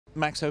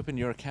Max, open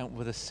your account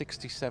with a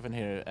 67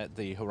 here at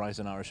the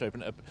Horizon Irish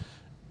Open,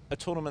 a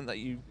tournament that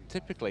you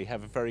typically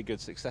have a very good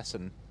success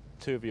in.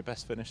 Two of your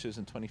best finishes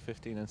in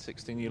 2015 and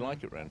 16. You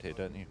like it around here,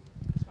 don't you?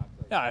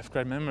 Yeah, I have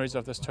great memories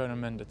of this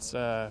tournament. It's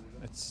a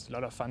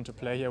lot of fun to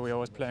play here. We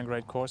always play on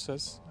great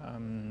courses,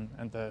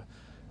 and the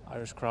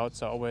Irish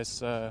crowds are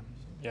always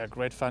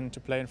great fun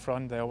to play in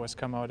front. They always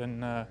come out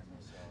in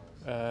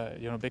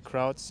big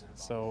crowds,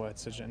 so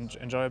it's an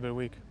enjoyable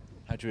week.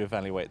 How do you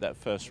evaluate that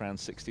first round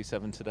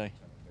 67 today?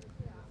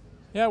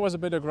 Yeah, it was a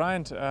bit of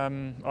grind.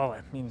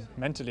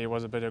 Mentally it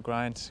was a bit of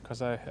grind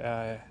because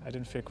I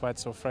didn't feel quite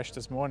so fresh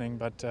this morning,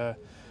 but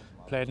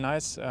played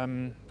nice,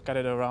 got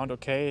it around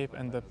okay,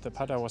 and the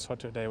putter was hot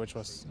today, which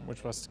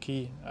was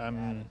key.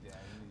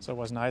 So it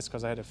was nice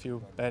because I had a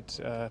few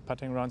bad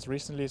putting rounds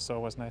recently, so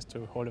it was nice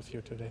to hold a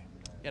few today.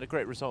 You had a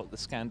great result at the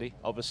Scandi.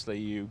 Obviously,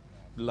 you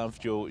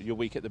loved your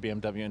week at the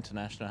BMW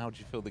International. How do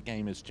you feel the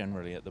game is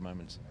generally at the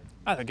moment?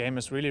 The game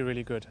is really,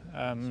 really good.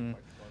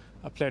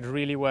 I played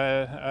really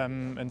well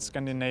in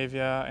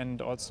Scandinavia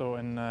and also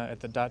at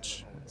the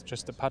Dutch. It's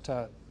just the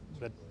putter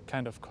that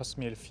kind of cost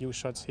me a few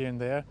shots here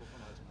and there.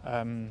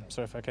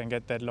 So if I can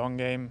get that long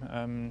game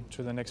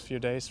to the next few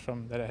days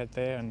that I had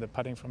there and the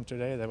putting from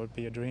today, that would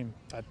be a dream.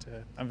 But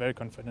I'm very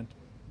confident.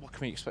 What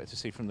can we expect to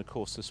see from the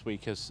course this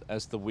week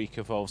as the week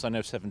evolves? I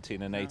know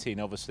 17 and 18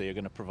 obviously are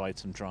going to provide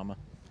some drama.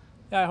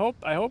 Yeah,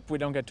 I hope we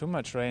don't get too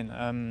much rain.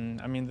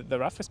 The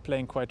rough is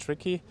playing quite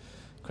tricky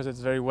because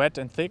it's very wet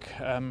and thick,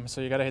 so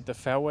you got to hit the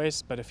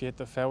fairways, but if you hit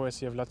the fairways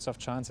you have lots of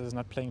chances,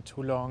 not playing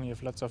too long, you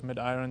have lots of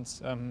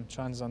mid-irons,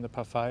 chances on the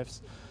par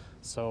 5s.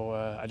 So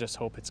I just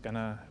hope it's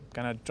gonna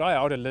dry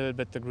out a little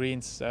bit the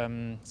greens,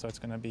 so it's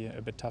gonna be a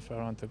bit tougher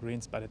around the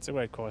greens, but it's a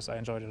great course. I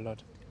enjoyed it a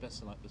lot.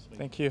 Best of luck this week.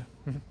 Thank you.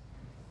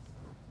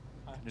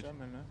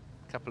 German,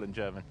 couple in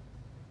German.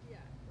 Yeah.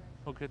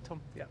 All good,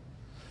 Tom? Yeah.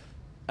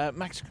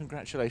 Max,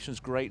 congratulations.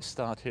 Great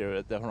start here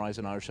at the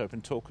Horizon Irish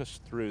Open. Talk us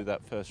through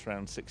that first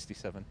round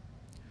 67.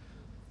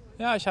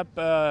 Ja, ich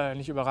habe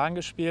nicht überragend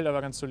gespielt,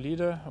 aber ganz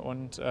solide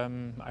und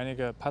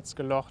einige Putts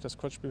gelocht. Das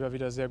Kurzspiel war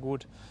wieder sehr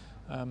gut.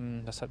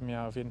 Das hat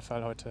mir auf jeden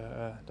Fall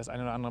heute das ein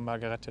oder andere Mal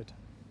gerettet.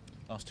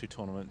 Last two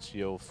tournaments,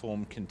 your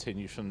form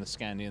continues from the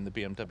Scandi and the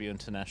BMW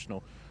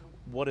International.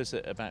 What is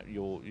it about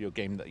your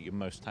game that you're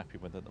most happy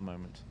with at the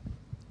moment?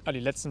 Die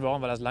letzten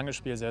Wochen war das lange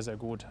Spiel sehr, sehr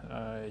gut.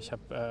 Ich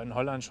habe in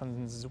Holland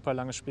schon ein super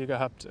langes Spiel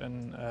gehabt,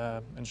 in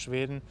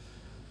Schweden,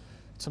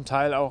 zum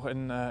Teil auch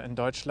in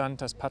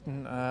Deutschland. Das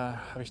Putten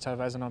habe ich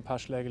teilweise noch ein paar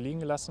Schläge liegen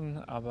gelassen,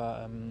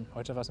 aber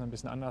heute war es noch ein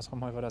bisschen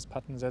andersrum. Heute war das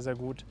Putten sehr, sehr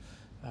gut.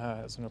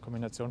 So eine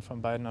Kombination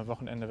von beiden am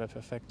Wochenende wäre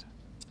perfekt.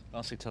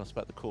 Lastly, tell us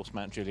about the course,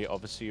 Mount Juliet.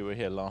 Obviously you were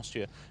here last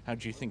year. How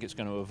do you think it's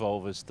going to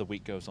evolve as the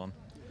week goes on?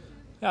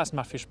 Ja, es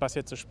macht viel Spaß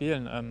hier zu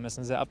spielen. Es ist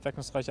ein sehr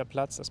abwechslungsreicher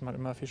Platz, es macht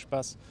immer viel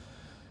Spaß.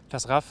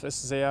 Das Rough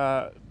ist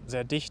sehr,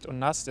 sehr dicht und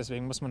nass,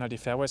 deswegen muss man halt die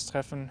Fairways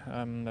treffen.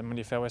 Wenn man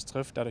die Fairways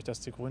trifft, dadurch, dass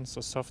die Grüns so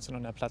soft sind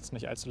und der Platz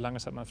nicht allzu lang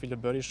ist, hat man viele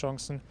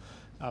Birdie-Chancen.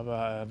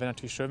 Aber wäre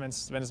natürlich schön, wenn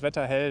das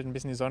Wetter hält, ein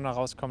bisschen die Sonne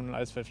rauskommt und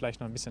alles wird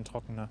vielleicht noch ein bisschen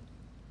trockener.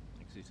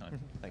 Thanks for your time.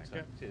 Thanks.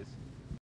 Danke. Cheers.